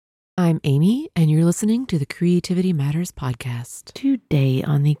I'm Amy, and you're listening to the Creativity Matters podcast. Today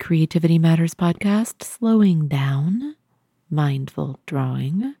on the Creativity Matters podcast, slowing down, mindful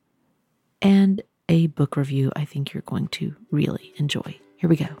drawing, and a book review I think you're going to really enjoy. Here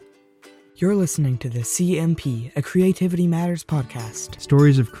we go. You're listening to the CMP, a Creativity Matters podcast.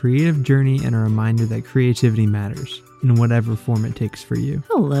 Stories of creative journey and a reminder that creativity matters in whatever form it takes for you.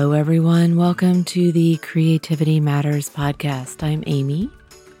 Hello, everyone. Welcome to the Creativity Matters podcast. I'm Amy,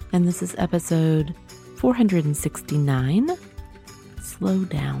 and this is episode 469, Slow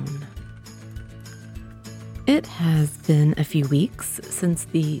Down. It has been a few weeks since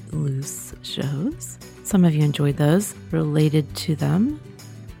the Loose shows. Some of you enjoyed those, related to them.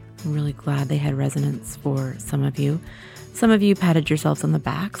 I'm really glad they had resonance for some of you. Some of you patted yourselves on the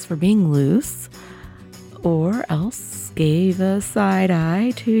backs for being loose, or else gave a side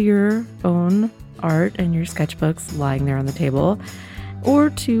eye to your own art and your sketchbooks lying there on the table,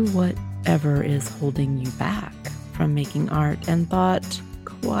 or to whatever is holding you back from making art and thought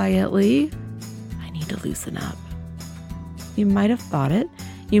quietly, I need to loosen up. You might have thought it.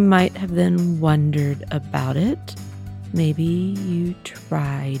 You might have then wondered about it. Maybe you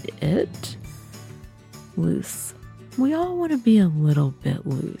tried it. Loose. We all want to be a little bit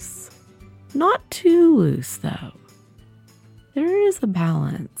loose. Not too loose, though. There is a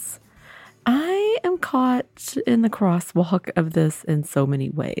balance. I am caught in the crosswalk of this in so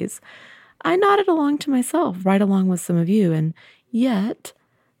many ways. I nodded along to myself, right along with some of you, and yet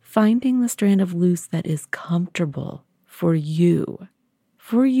finding the strand of loose that is comfortable for you,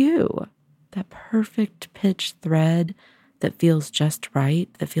 that perfect pitch thread that feels just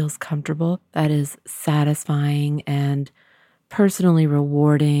right, that feels comfortable, that is satisfying and personally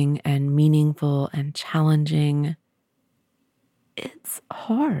rewarding and meaningful and challenging. It's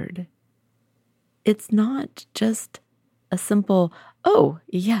hard. It's not just a simple, oh,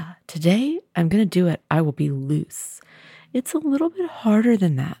 yeah, today I'm going to do it. I will be loose. It's a little bit harder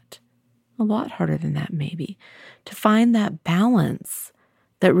than that. A lot harder than that, maybe. To find that balance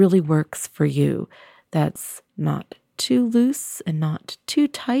that really works for you. That's not too loose and not too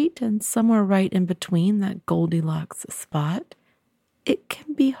tight and somewhere right in between, that Goldilocks spot. It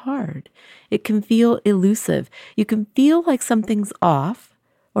can be hard. It can feel elusive. You can feel like something's off,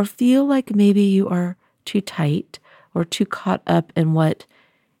 or feel like maybe you are too tight or too caught up in what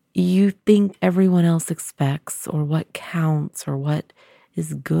you think everyone else expects, or what counts, or what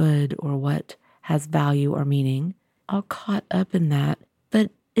is good, or what has value or meaning. All caught up in that,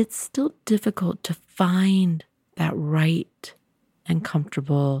 but it's still difficult to find that right and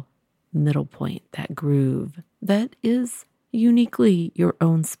comfortable middle point, that groove that is uniquely your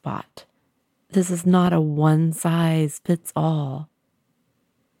own spot. This is not a one-size-fits-all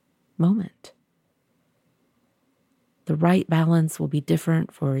moment. The right balance will be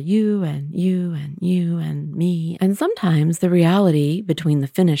different for you and you and you and me. And sometimes the reality between the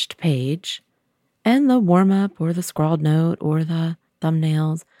finished page and the warm-up or the scrawled note or the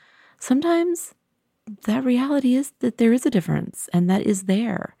thumbnails, sometimes that reality is that there is a difference, and that is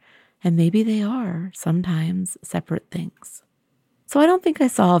there. And maybe they are sometimes separate things. So I don't think I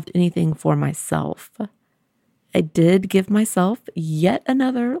solved anything for myself. I did give myself yet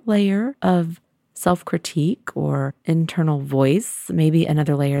another layer of self-critique or internal voice, maybe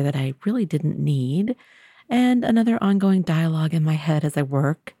another layer that I really didn't need, and another ongoing dialogue in my head as I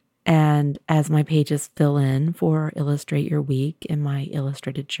work and as my pages fill in for Illustrate Your Week in my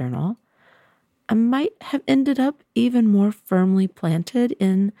illustrated journal. I might have ended up even more firmly planted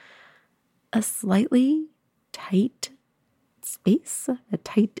in a slightly tight space, a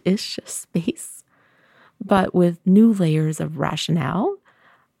tight-ish space, but with new layers of rationale,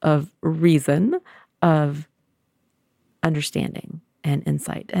 of reason, of understanding and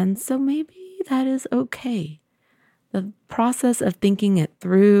insight. And so maybe that is okay. The process of thinking it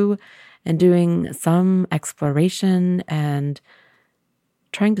through and doing some exploration and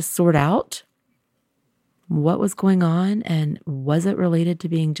trying to sort out what was going on, and was it related to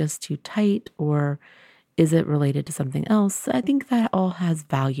being just too tight, or is it related to something else? I think that all has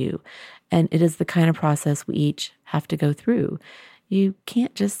value, and it is the kind of process we each have to go through. You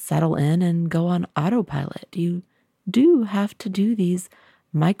can't just settle in and go on autopilot. You do have to do these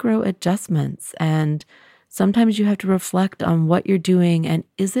micro adjustments, and sometimes you have to reflect on what you're doing and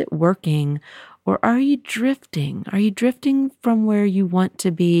is it working, or are you drifting? Are you drifting from where you want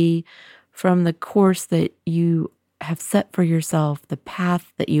to be, from the course that you have set for yourself, the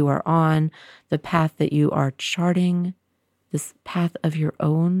path that you are on, the path that you are charting, this path of your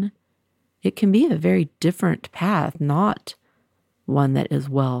own? It can be a very different path, not one that is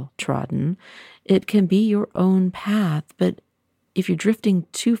well trodden. It can be your own path, but if you're drifting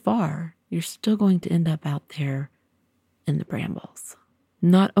too far, you're still going to end up out there in the brambles.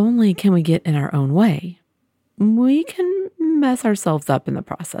 Not only can we get in our own way, we can mess ourselves up in the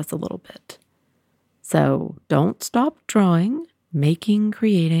process a little bit. So don't stop drawing, making,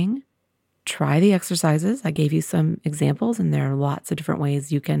 creating. Try the exercises. I gave you some examples, and there are lots of different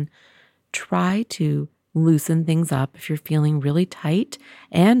ways you can try to loosen things up if you're feeling really tight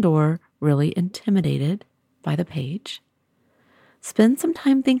and or really intimidated by the page. Spend some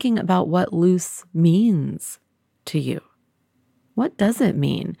time thinking about what loose means to you. What does it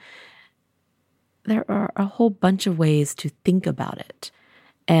mean? There are a whole bunch of ways to think about it,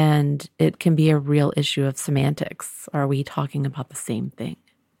 and it can be a real issue of semantics. Are we talking about the same thing?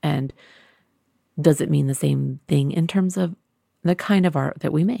 And does it mean the same thing in terms of the kind of art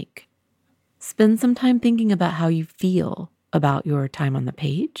that we make? Spend some time thinking about how you feel about your time on the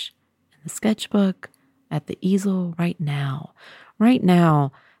page, in the sketchbook, at the easel right now. Right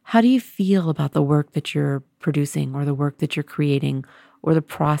now, how do you feel about the work that you're producing or the work that you're creating or the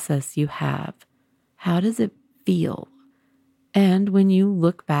process you have? How does it feel? And when you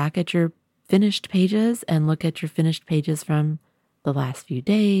look back at your finished pages and look at your finished pages from the last few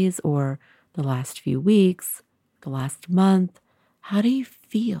days or the last few weeks, the last month, how do you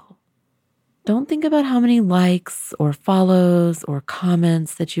feel? Don't think about how many likes or follows or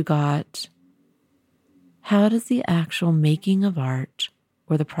comments that you got. How does the actual making of art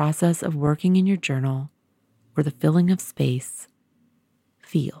or the process of working in your journal or the filling of space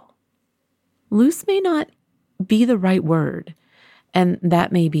feel? Loose may not be the right word, and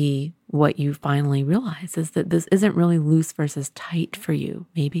that may be what you finally realize, is that this isn't really loose versus tight for you.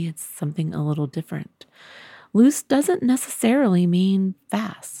 Maybe it's something a little different. Loose doesn't necessarily mean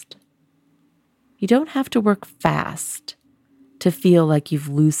fast. You don't have to work fast to feel like you've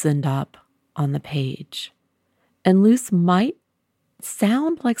loosened up on the page. And loose might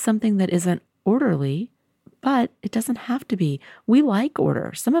sound like something that isn't orderly, but it doesn't have to be. We like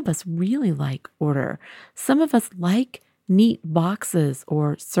order. Some of us really like order. Some of us like neat boxes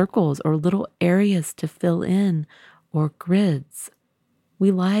or circles or little areas to fill in or grids.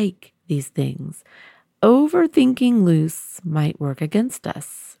 We like these things. Overthinking loose might work against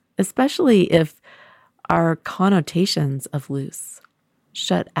us, especially if our connotations of loose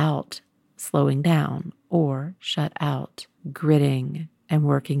shut out slowing down or shut out gridding and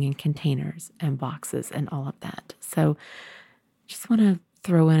working in containers and boxes and all of that. So just want to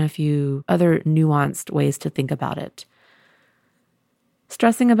throw in a few other nuanced ways to think about it.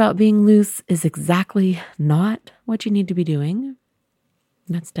 Stressing about being loose is exactly not what you need to be doing.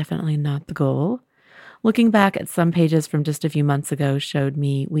 That's definitely not the goal. Looking back at some pages from just a few months ago showed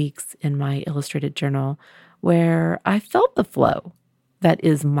me weeks in my illustrated journal where I felt the flow that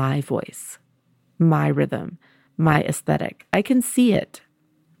is my voice, my rhythm, my aesthetic. I can see it.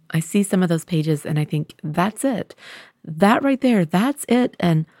 I see some of those pages and I think, that's it. That right there, that's it.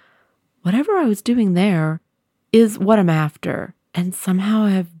 And whatever I was doing there is what I'm after. And somehow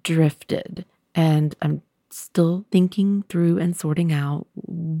I've drifted and I'm still thinking through and sorting out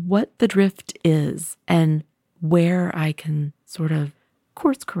what the drift is and where I can sort of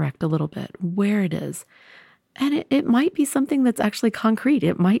course correct a little bit, where it is. And it might be something that's actually concrete.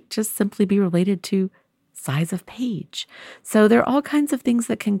 It might just simply be related to size of page. So there are all kinds of things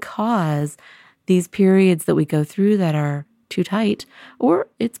that can cause these periods that we go through that are too tight, or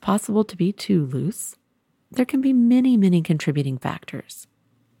it's possible to be too loose. There can be many, many contributing factors.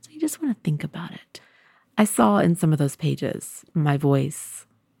 So you just want to think about it. I saw in some of those pages my voice,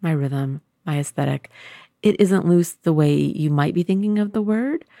 my rhythm, my aesthetic. It isn't loose the way you might be thinking of the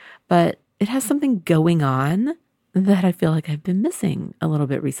word, but it has something going on that I feel like I've been missing a little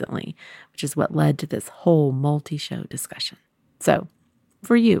bit recently, which is what led to this whole multi-show discussion. So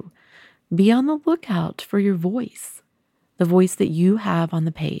for you, be on the lookout for your voice, the voice that you have on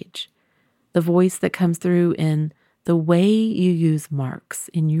the page, the voice that comes through in the way you use marks,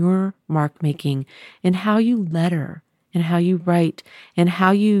 in your mark making, in how you letter, in how you write, in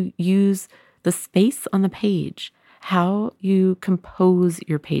how you use the space on the page, how you compose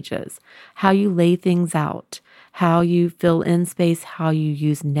your pages, how you lay things out, how you fill in space, how you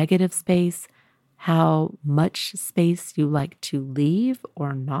use negative space, how much space you like to leave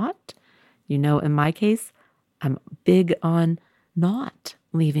or not. You know, in my case, I'm big on not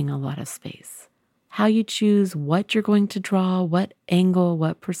leaving a lot of space. How you choose what you're going to draw, what angle,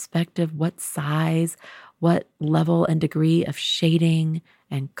 what perspective, what size, what level and degree of shading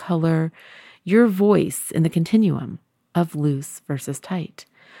and color, your voice in the continuum of loose versus tight.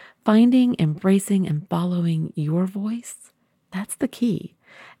 Finding, embracing, and following your voice, that's the key.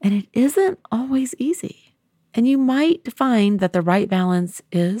 And it isn't always easy. And you might find that the right balance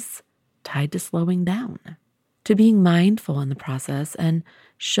is tied to slowing down, to being mindful in the process and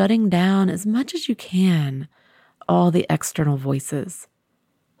shutting down as much as you can all the external voices,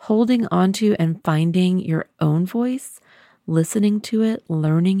 holding onto and finding your own voice, listening to it,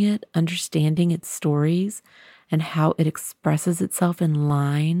 learning it, understanding its stories and how it expresses itself in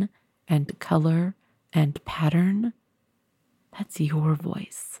line and color and pattern. That's your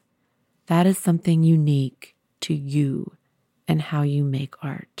voice. That is something unique to you and how you make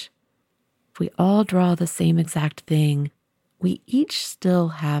art. If we all draw the same exact thing, we each still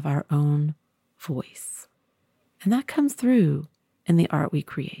have our own voice. And that comes through in the art we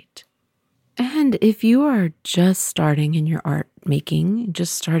create. And if you are just starting in your art making,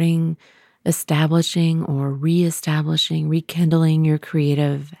 just starting establishing or reestablishing, rekindling your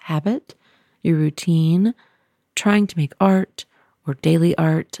creative habit, your routine, trying to make art or daily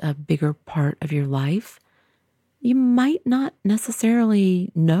art a bigger part of your life, you might not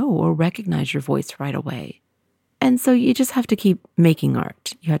necessarily know or recognize your voice right away. And so you just have to keep making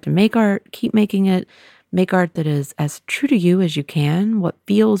art. You have to make art, keep making it, make art that is as true to you as you can, what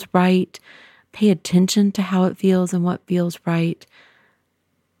feels right, pay attention to how it feels and what feels right.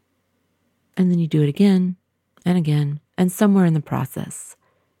 And then you do it again and again. And somewhere in the process,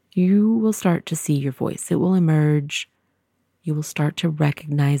 you will start to see your voice. It will emerge. You will start to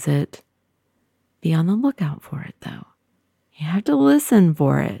recognize it. Be on the lookout for it, though. You have to listen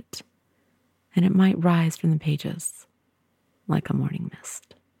for it. And it might rise from the pages like a morning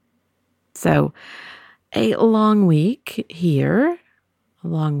mist. So, a long week here. A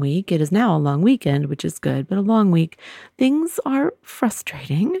long week. It is now a long weekend, which is good, but a long week. Things are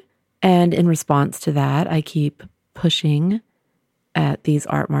frustrating. And in response to that, I keep pushing at these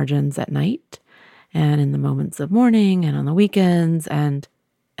art margins at night and in the moments of morning and on the weekends and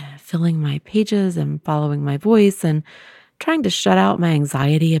filling my pages and following my voice and trying to shut out my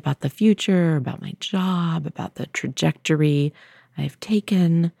anxiety about the future, about my job, about the trajectory I've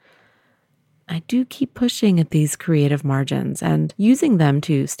taken. I do keep pushing at these creative margins and using them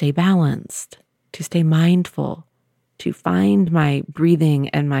to stay balanced, to stay mindful, to find my breathing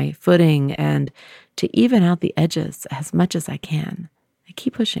and my footing and to even out the edges as much as I can. I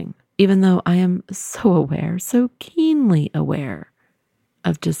keep pushing, even though I am so aware, so keenly aware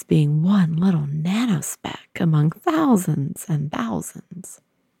of just being one little nanospeck among thousands and thousands.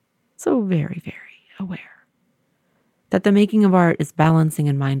 So very, very aware. That the making of art is balancing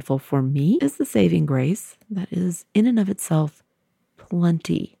and mindful for me is the saving grace that is in and of itself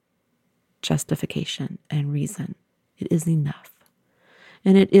plenty justification and reason. It is enough.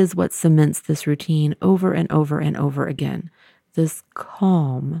 And it is what cements this routine over and over and over again. This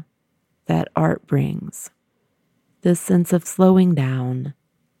calm that art brings. This sense of slowing down,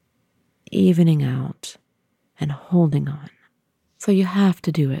 evening out, and holding on. So you have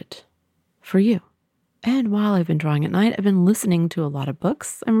to do it for you. And while I've been drawing at night, I've been listening to a lot of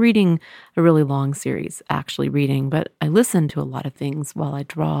books. I'm reading a really long series, actually reading, but I listen to a lot of things while I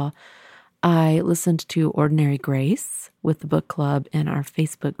draw. I listened to Ordinary Grace with the book club in our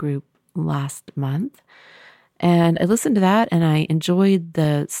Facebook group last month. And I listened to that and I enjoyed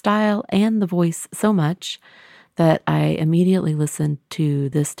the style and the voice so much that I immediately listened to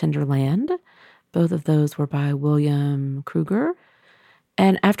This Tender Land. Both of those were by William Kruger.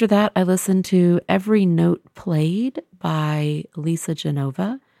 And after that, I listened to Every Note Played by Lisa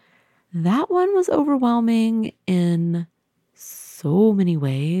Genova. That one was overwhelming in so many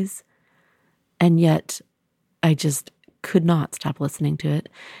ways. And yet, I just could not stop listening to it.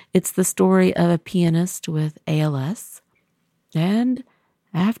 It's the story of a pianist with ALS. And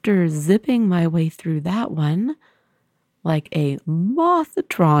after zipping my way through that one, like a moth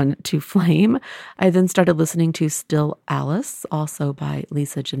drawn to flame, I then started listening to Still Alice, also by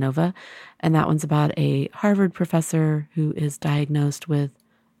Lisa Genova. And that one's about a Harvard professor who is diagnosed with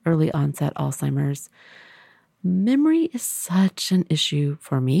early onset Alzheimer's. Memory is such an issue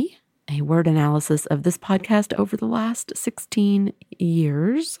for me. A word analysis of this podcast over the last 16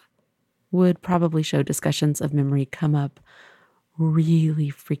 years would probably show discussions of memory come up really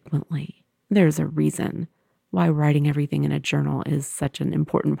frequently. There's a reason why writing everything in a journal is such an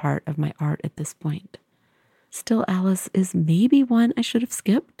important part of my art at this point. Still Alice is maybe one I should have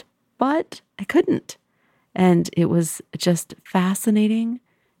skipped, but I couldn't. And it was just fascinating.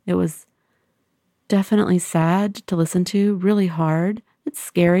 It was definitely sad to listen to, really hard. It's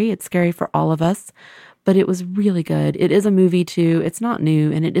scary. It's scary for all of us, but it was really good. It is a movie too. It's not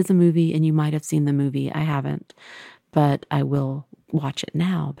new, and it is a movie, and you might have seen the movie. I haven't, but I will watch it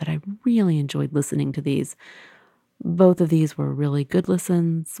now. But I really enjoyed listening to these. Both of these were really good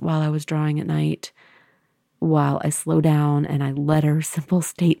listens while I was drawing at night. while I slow down and I letter simple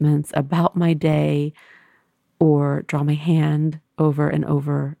statements about my day or draw my hand over and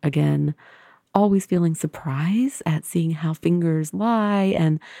over again, always feeling surprise at seeing how fingers lie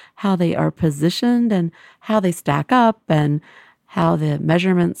and how they are positioned and how they stack up and how the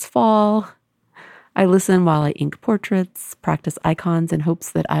measurements fall. I listen while I ink portraits, practice icons in hopes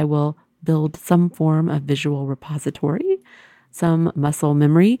that I will build some form of visual repository, some muscle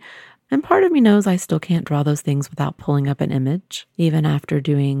memory. And part of me knows I still can't draw those things without pulling up an image, even after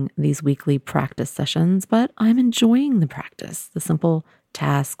doing these weekly practice sessions. But I'm enjoying the practice, the simple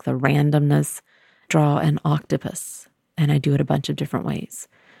task, the randomness. Draw an octopus, and I do it a bunch of different ways.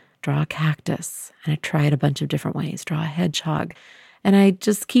 Draw a cactus, and I try it a bunch of different ways. Draw a hedgehog. And I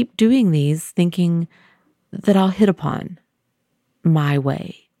just keep doing these, thinking that I'll hit upon my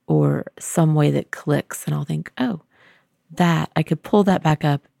way or some way that clicks. And I'll think, oh, that I could pull that back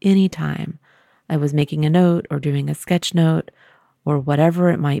up anytime I was making a note or doing a sketch note or whatever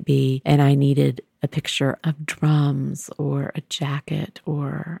it might be, and I needed a picture of drums or a jacket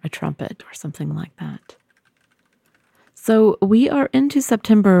or a trumpet or something like that. So we are into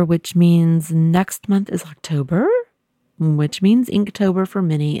September, which means next month is October, which means Inktober for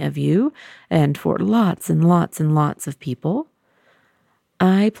many of you and for lots and lots and lots of people.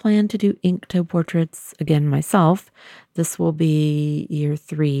 I plan to do Inktober portraits again myself. This will be year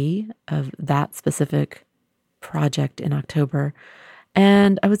 3 of that specific project in October.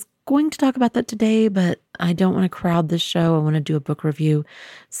 And I was going to talk about that today, but I don't want to crowd this show. I want to do a book review.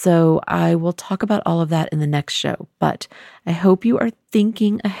 So I will talk about all of that in the next show. But I hope you are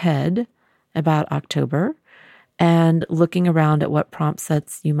thinking ahead about October and looking around at what prompt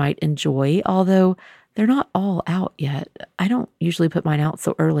sets you might enjoy, although they're not all out yet. I don't usually put mine out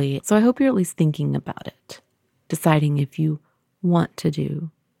so early. So I hope you're at least thinking about it, deciding if you want to do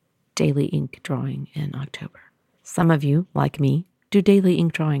daily ink drawing in October. Some of you, like me, do daily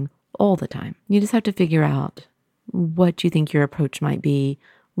ink drawing all the time. You just have to figure out what you think your approach might be,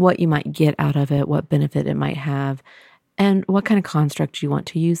 what you might get out of it, what benefit it might have, and what kind of construct you want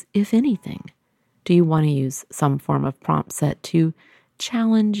to use, if anything. Do you want to use some form of prompt set to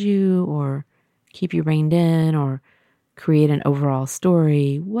challenge you or keep you reined in or create an overall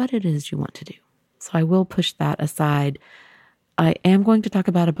story, what it is you want to do? So I will push that aside. I am going to talk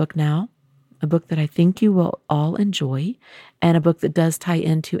about a book now, a book that I think you will all enjoy, and a book that does tie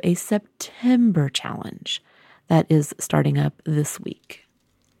into a September challenge that is starting up this week.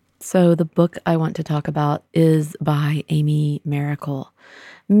 So the book I want to talk about is by Amy Maracle.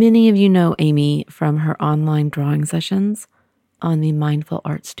 Many of you know Amy from her online drawing sessions on the Mindful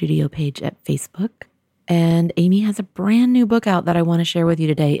Art Studio page at Facebook. And Amy has a brand new book out that I want to share with you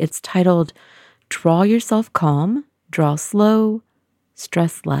today. It's titled Draw Yourself Calm, Draw Slow,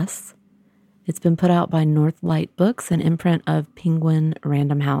 Stress Less. It's been put out by Northlight Books, an imprint of Penguin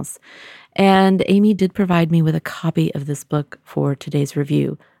Random House. And Amy did provide me with a copy of this book for today's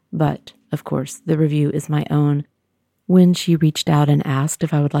review. But, of course, the review is my own. When she reached out and asked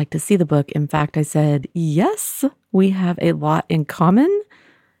if I would like to see the book, in fact, I said, yes, we have a lot in common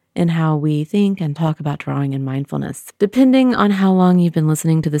in how we think and talk about drawing and mindfulness. Depending on how long you've been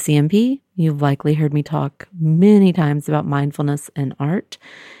listening to the CMP, you've likely heard me talk many times about mindfulness and art.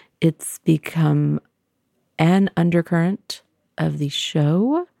 It's become an undercurrent of the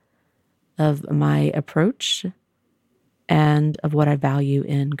show, of my approach, and of what I value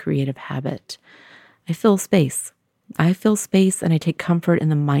in creative habit. I fill space. And I take comfort in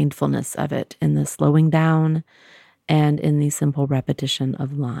the mindfulness of it, in the slowing down and in the simple repetition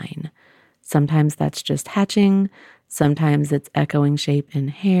of line. Sometimes that's just hatching. Sometimes it's echoing shape in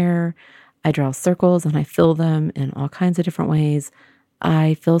hair. I draw circles and I fill them in all kinds of different ways.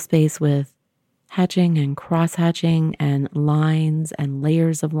 I fill space with hatching and cross-hatching and lines and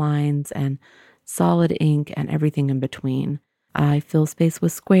layers of lines and solid ink and everything in between. I fill space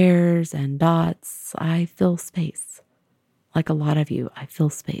with squares and dots. I fill space. Like a lot of you, I fill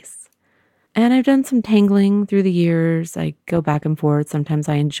space. And I've done some tangling through the years. I go back and forth. Sometimes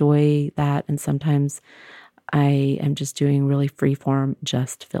I enjoy that, and sometimes I am just doing really freeform,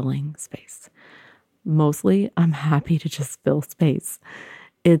 just filling space. Mostly, I'm happy to just fill space.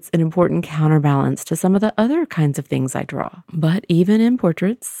 It's an important counterbalance to some of the other kinds of things I draw. But even in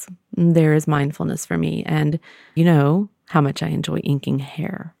portraits, there is mindfulness for me. And you know how much I enjoy inking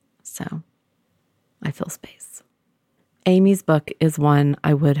hair. So I fill space. Amy's book is one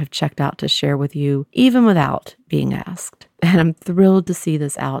I would have checked out to share with you, even without being asked. And I'm thrilled to see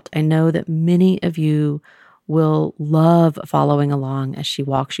this out. I know that many of you will love following along as she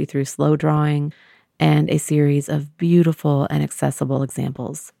walks you through slow drawing and a series of beautiful and accessible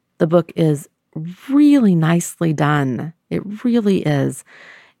examples. The book is really nicely done. It really is.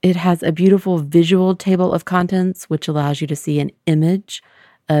 It has a beautiful visual table of contents, which allows you to see an image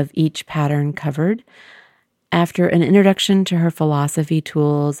of each pattern covered. After an introduction to her philosophy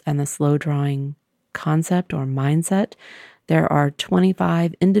tools and the slow drawing concept or mindset, there are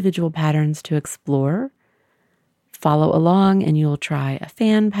 25 individual patterns to explore. Follow along and you'll try a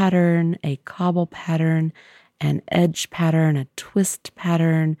fan pattern, a cobble pattern, an edge pattern, a twist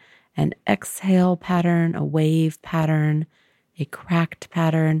pattern, an exhale pattern, a wave pattern, a cracked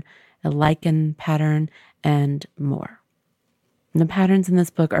pattern, a lichen pattern, and more. And the patterns in this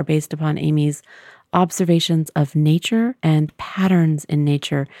book are based upon Amy's observations of nature and patterns in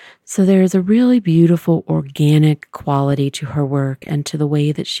nature. So there is a really beautiful organic quality to her work and to the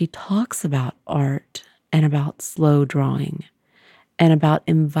way that she talks about art and about slow drawing and about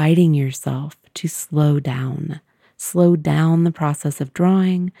inviting yourself to slow down the process of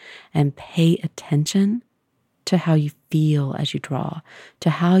drawing and pay attention to how you feel as you draw, to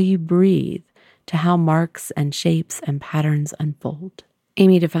how you breathe, to how marks and shapes and patterns unfold.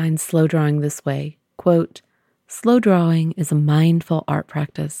 Amy defines slow drawing this way, quote, "Slow drawing is a mindful art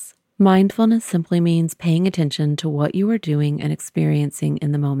practice. Mindfulness simply means paying attention to what you are doing and experiencing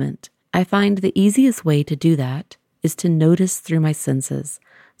in the moment. I find the easiest way to do that is to notice through my senses.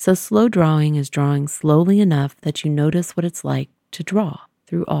 So slow drawing is drawing slowly enough that you notice what it's like to draw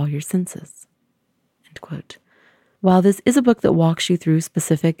through all your senses." End quote. While this is a book that walks you through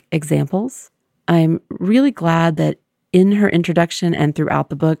specific examples, I'm really glad that in her introduction and throughout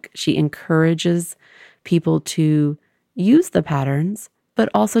the book, she encourages people to use the patterns, but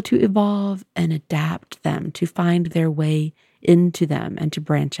also to evolve and adapt them, to find their way into them and to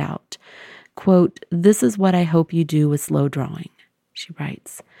branch out. Quote, "This is what I hope you do with slow drawing," she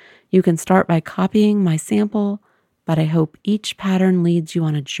writes. "You can start by copying my sample, but I hope each pattern leads you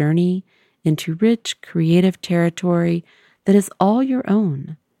on a journey into rich, creative territory that is all your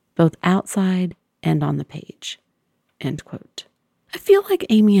own, both outside and on the page." End quote. I feel like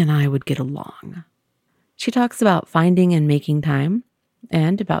Amy and I would get along. She talks about finding and making time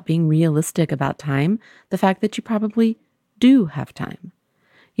and about being realistic about time, the fact that you probably do have time.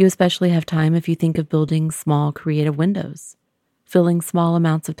 You especially have time if you think of building small creative windows, filling small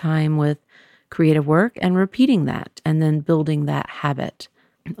amounts of time with creative work and repeating that and then building that habit.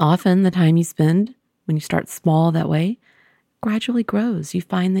 Often the time you spend when you start small that way gradually grows. You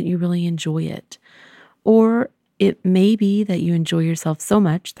find that you really enjoy it. Or it may be that you enjoy yourself so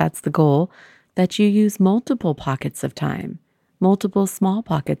much, that's the goal, that you use multiple pockets of time, multiple small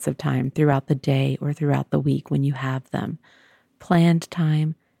pockets of time throughout the day or throughout the week when you have them. Planned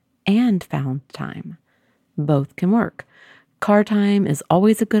time and found time. Both can work. Car time is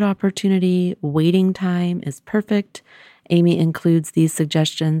always a good opportunity. Waiting time is perfect. Amy includes these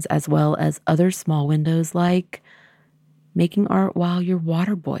suggestions as well as other small windows like making art while your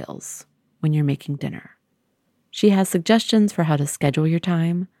water boils when you're making dinner. She has suggestions for how to schedule your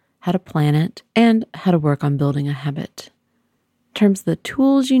time, how to plan it, and how to work on building a habit. In terms of the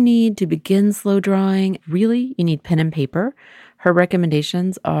tools you need to begin slow drawing, really, you need pen and paper. Her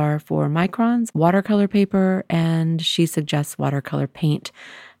recommendations are for microns, watercolor paper, and she suggests watercolor paint.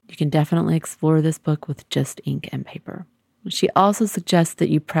 You can definitely explore this book with just ink and paper. She also suggests that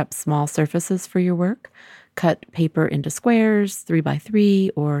you prep small surfaces for your work. Cut paper into squares,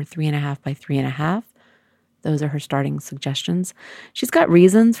 3x3 or 3.5 by 3.5. Those are her starting suggestions. She's got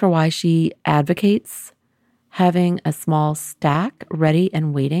reasons for why she advocates having a small stack ready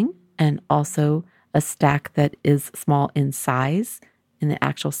and waiting, and also a stack that is small in size, in the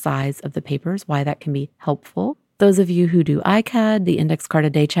actual size of the papers, why that can be helpful. Those of you who do ICAD, the Index Card a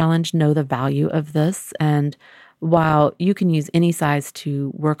Day Challenge, know the value of this. And while you can use any size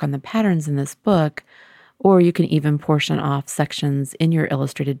to work on the patterns in this book, or you can even portion off sections in your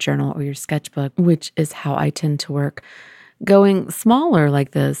illustrated journal or your sketchbook, which is how I tend to work. Going smaller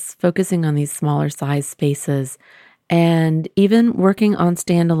like this, focusing on these smaller size spaces, and even working on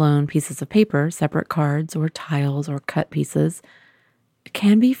standalone pieces of paper, separate cards or tiles or cut pieces,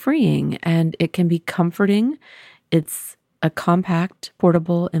 can be freeing and it can be comforting. It's a compact,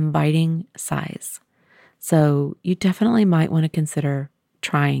 portable, inviting size. So you definitely might want to consider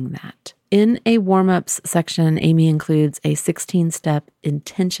trying that. In a warm-ups section, Amy includes a 16-step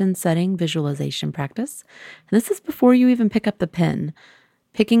intention setting visualization practice. And this is before you even pick up the pen.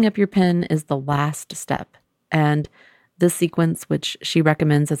 Picking up your pen is the last step. And this sequence, which she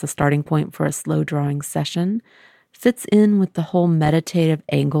recommends as a starting point for a slow drawing session, fits in with the whole meditative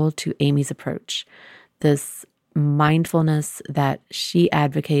angle to Amy's approach. This mindfulness that she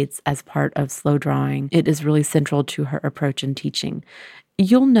advocates as part of slow drawing. It is really central to her approach in teaching.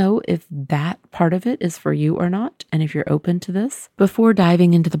 You'll know if that part of it is for you or not, and if you're open to this. Before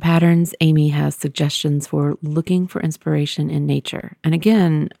diving into the patterns, Amy has suggestions for looking for inspiration in nature. And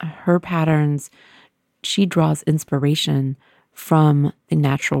again, her patterns, she draws inspiration from the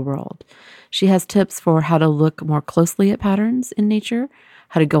natural world. She has tips for how to look more closely at patterns in nature,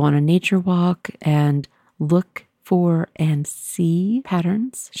 how to go on a nature walk and look for and see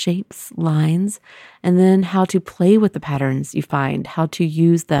patterns, shapes, lines, and then how to play with the patterns you find, how to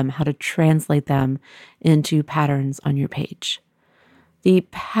use them, how to translate them into patterns on your page. The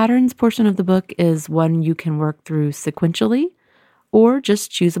patterns portion of the book is one you can work through sequentially or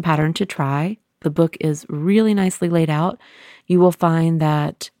just choose a pattern to try. The book is really nicely laid out. You will find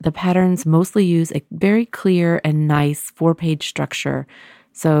that the patterns mostly use a very clear and nice 4-page structure.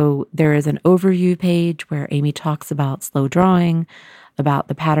 So there is an overview page where Amy talks about slow drawing, about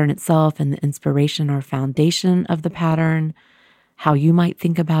the pattern itself and the inspiration or foundation of the pattern, how you might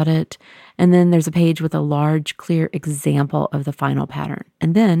think about it. And then there's a page with a large, clear example of the final pattern.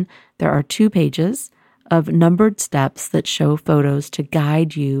 And then there are 2 pages of numbered steps that show photos to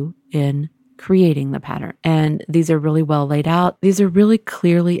guide you in creating the pattern. And these are really well laid out. These are really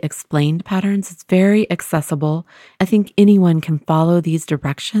clearly explained patterns. It's very accessible. I think anyone can follow these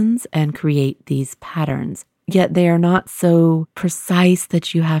directions and create these patterns. Yet they are not so precise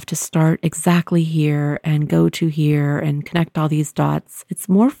that you have to start exactly here and go to here and connect all these dots. It's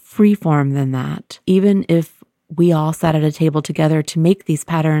more freeform than that. Even if we all sat at a table together to make these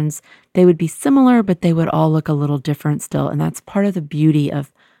patterns, they would be similar, but they would all look a little different still. And that's part of the beauty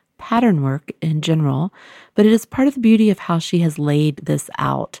of pattern work in general, but it is part of the beauty of how she has laid this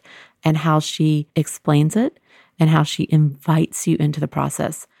out and how she explains it and how she invites you into the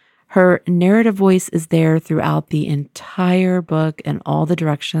process. Her narrative voice is there throughout the entire book and all the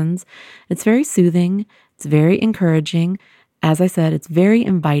directions. It's very soothing. It's very encouraging. As I said, it's very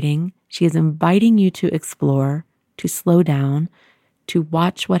inviting. She is inviting you to explore, to slow down, to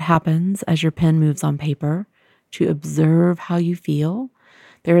watch what happens as your pen moves on paper, to observe how you feel.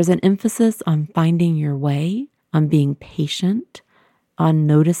 There is an emphasis on finding your way, on being patient, on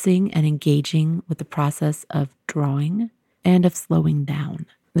noticing and engaging with the process of drawing and of slowing down.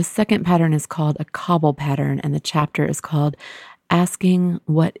 The second pattern is called a cobble pattern, and the chapter is called Asking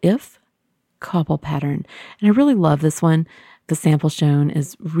What If? Cobble Pattern. And I really love this one. The sample shown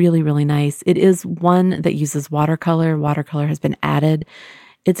is really, really nice. It is one that uses watercolor. Watercolor has been added.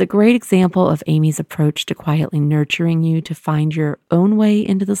 It's a great example of Amy's approach to quietly nurturing you to find your own way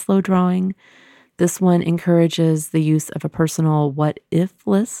into the slow drawing. This one encourages the use of a personal what-if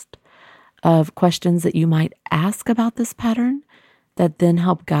list of questions that you might ask about this pattern that then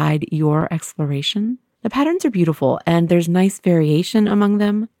help guide your exploration. The patterns are beautiful and there's nice variation among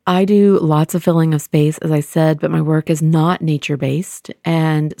them. I do lots of filling of space, as I said, but my work is not nature-based.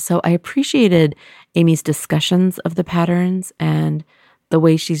 And so I appreciated Amy's discussions of the patterns and the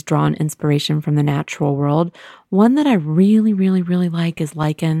way she's drawn inspiration from the natural world. One that I really, really, really like is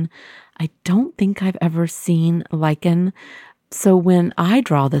lichen. I don't think I've ever seen lichen. So when I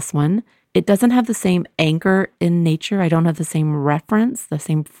draw this one, it doesn't have the same anchor in nature. I don't have the same reference, the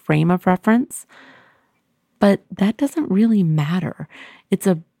same frame of reference. But that doesn't really matter. It's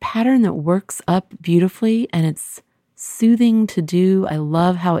a pattern that works up beautifully and it's soothing to do. I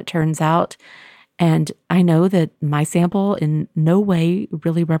love how it turns out. And I know that my sample in no way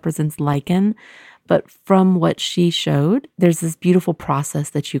really represents lichen, but from what she showed, there's this beautiful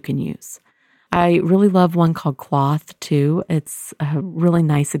process that you can use. I really love one called cloth too. It's a really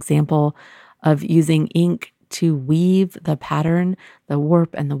nice example of using ink to weave the pattern, the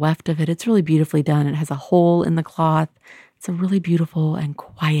warp and the weft of it. It's really beautifully done. It has a hole in the cloth. It's a really beautiful and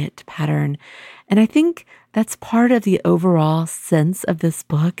quiet pattern. And I think that's part of the overall sense of this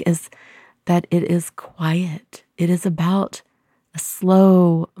book is that it is quiet. It is about a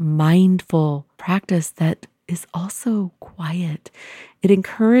slow, mindful practice that is also quiet. It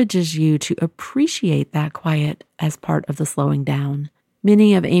encourages you to appreciate that quiet as part of the slowing down.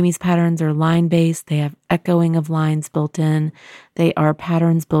 Many of Amy's patterns are line-based. They have echoing of lines built in. They are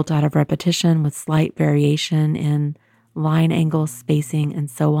patterns built out of repetition with slight variation in line angle, spacing, and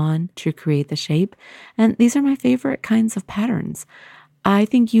so on to create the shape. And these are my favorite kinds of patterns. I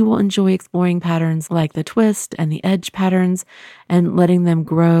think you will enjoy exploring patterns like the twist and the edge patterns and letting them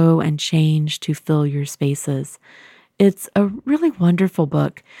grow and change to fill your spaces. It's a really wonderful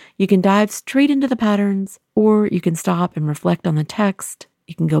book. You can dive straight into the patterns, or you can stop and reflect on the text.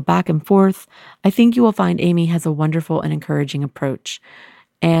 You can go back and forth. I think you will find Amy has a wonderful and encouraging approach.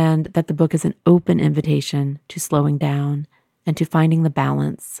 and that the book is an open invitation to slowing down and to finding the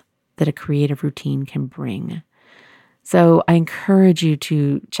balance that a creative routine can bring. So I encourage you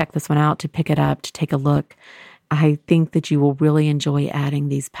to check this one out, to pick it up, to take a look. I think that you will really enjoy adding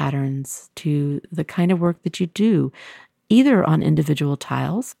these patterns to the kind of work that you do, either on individual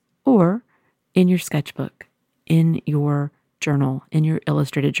tiles or in your sketchbook, in your journal, in your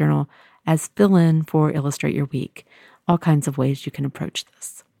illustrated journal, as fill-in for Illustrate Your Week. All kinds of ways you can approach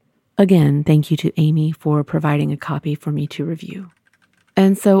this. Again, thank you to Amy for providing a copy for me to review.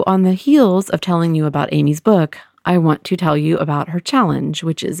 And so on the heels of telling you about Amy's book, I want to tell you about her challenge,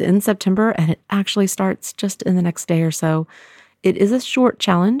 which is in September, and it actually starts just in the next day or so. It is a short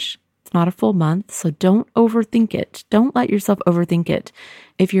challenge. It's not a full month, so don't overthink it. Don't let yourself overthink it.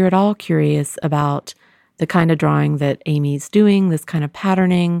 If you're at all curious about the kind of drawing that Amy's doing, this kind of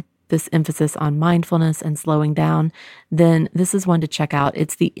patterning, this emphasis on mindfulness and slowing down, then this is one to check out.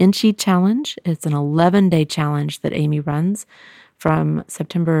 It's the Inchy Challenge. It's an 11-day challenge that Amy runs from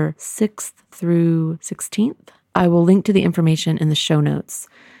September 6th through 16th. I will link to the information in the show notes.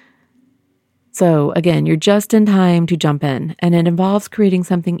 So again, you're just in time to jump in, and it involves creating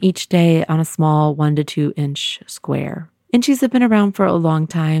something each day on a small 1 to 2 inch square. Inchies have been around for a long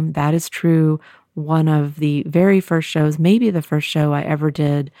time. That is true. One of the very first shows, maybe the first show I ever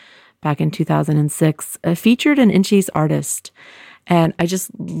did back in 2006, featured an Inchies artist. And I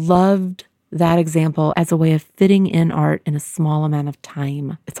just loved that example as a way of fitting in art in a small amount of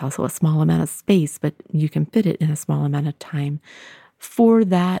time. It's also a small amount of space, but you can fit it in a small amount of time. For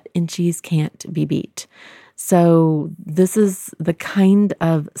that, Inchies can't be beat. So this is the kind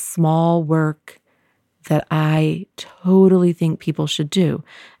of small work that I totally think people should do,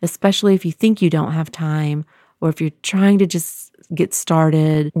 especially if you think you don't have time, or if you're trying to just get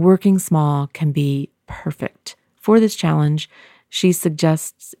started. Working small can be perfect. For this challenge, she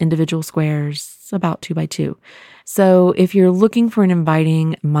suggests individual squares about 2 by 2. So if you're looking for an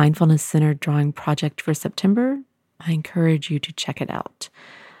inviting, mindfulness-centered drawing project for September, I encourage you to check it out.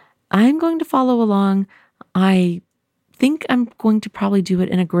 I'm going to follow along. I think I'm going to probably do it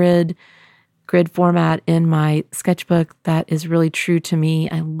in a grid format in my sketchbook. That is really true to me.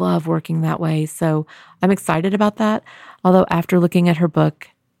 I love working that way. So I'm excited about that. Although after looking at her book,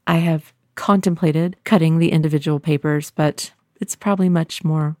 I have contemplated cutting the individual papers, but it's probably much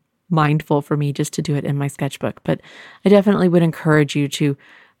more mindful for me just to do it in my sketchbook. But I definitely would encourage you to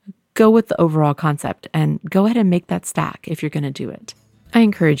go with the overall concept and go ahead and make that stack if you're going to do it. I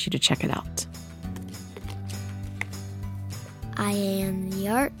encourage you to check it out. I am the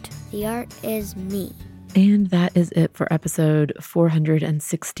art. The art is me. And that is it for episode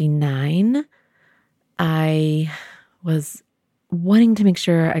 469. I was wanting to make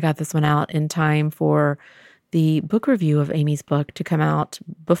sure I got this one out in time for the book review of Amy's book to come out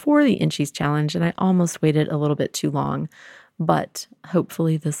before the Inchies Challenge, and I almost waited a little bit too long. But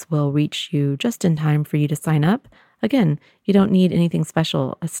hopefully this will reach you just in time for you to sign up. Again, you don't need anything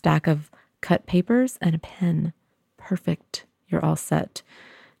special. A stack of cut papers and a pen. Perfect. You're all set.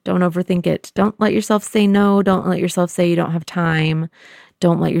 Don't overthink it. Don't let yourself say no. Don't let yourself say you don't have time.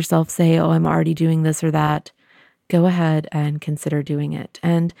 Don't let yourself say, oh, I'm already doing this or that. Go ahead and consider doing it.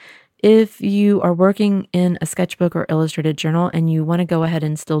 And if you are working in a sketchbook or illustrated journal and you want to go ahead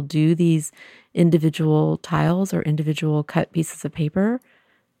and still do these individual tiles or individual cut pieces of paper,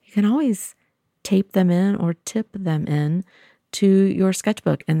 you can always tape them in or tip them in to your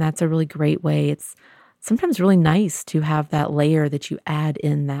sketchbook. And that's a really great way. It's sometimes really nice to have that layer that you add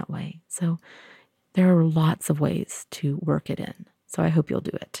in that way. So there are lots of ways to work it in. So I hope you'll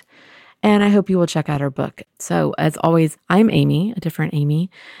do it. And I hope you will check out our book. So as always, I'm Amy, a different Amy,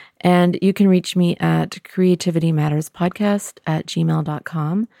 and you can reach me at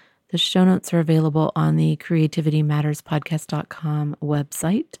creativitymatterspodcast@gmail.com. The show notes are available on the creativitymatterspodcast.com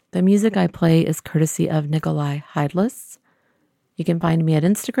website. The music I play is courtesy of Nikolai Heidlis. You can find me at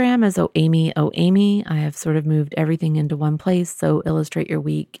Instagram as OAmy. I have sort of moved everything into one place, so Illustrate Your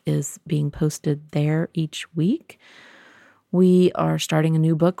Week is being posted there each week. We are starting a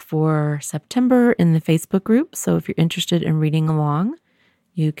new book for September in the Facebook group, so if you're interested in reading along,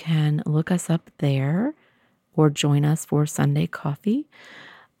 you can look us up there or join us for Sunday coffee,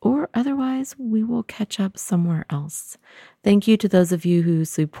 or otherwise we will catch up somewhere else. Thank you to those of you who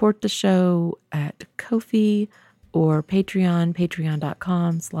support the show at Ko-fi or Patreon,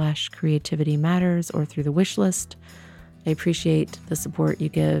 patreon.com/creativitymatters, or through the wish list. I appreciate the support you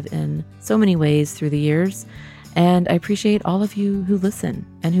give in so many ways through the years. And I appreciate all of you who listen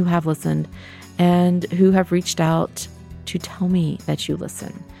and who have listened and who have reached out to tell me that you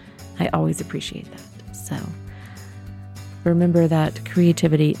listen. I always appreciate that. So remember that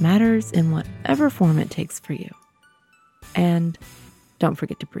creativity matters in whatever form it takes for you. And don't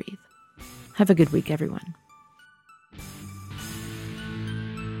forget to breathe. Have a good week, everyone.